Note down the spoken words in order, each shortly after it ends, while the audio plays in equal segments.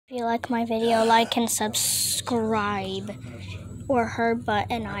If you like my video, like and subscribe, or her butt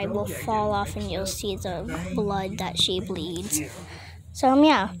and I will fall off and you'll see the blood that she bleeds. So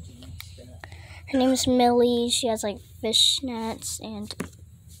yeah, her name is Millie. She has like fishnets and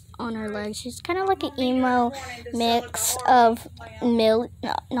on her legs. She's kind of like an emo mix of Mika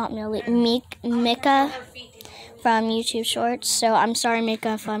from YouTube Shorts. So I'm sorry,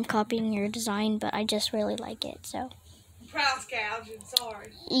 Mika, if I'm copying your design, but I just really like it. So Price gouging,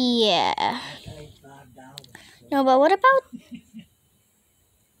 sorry. yeah. No, but what about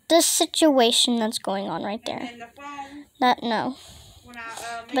the situation that's going on right there? And the phone, No. when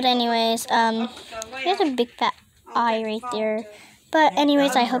I, But anyways, there's a big fat eye right there. But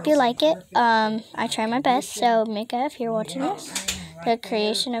anyways, I hope you like it. I try my best. So Mika, if you're watching this, the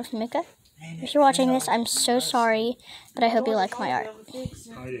creation of Mika, if you're watching this, I'm so sorry, but I hope you like my art.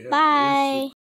 Bye.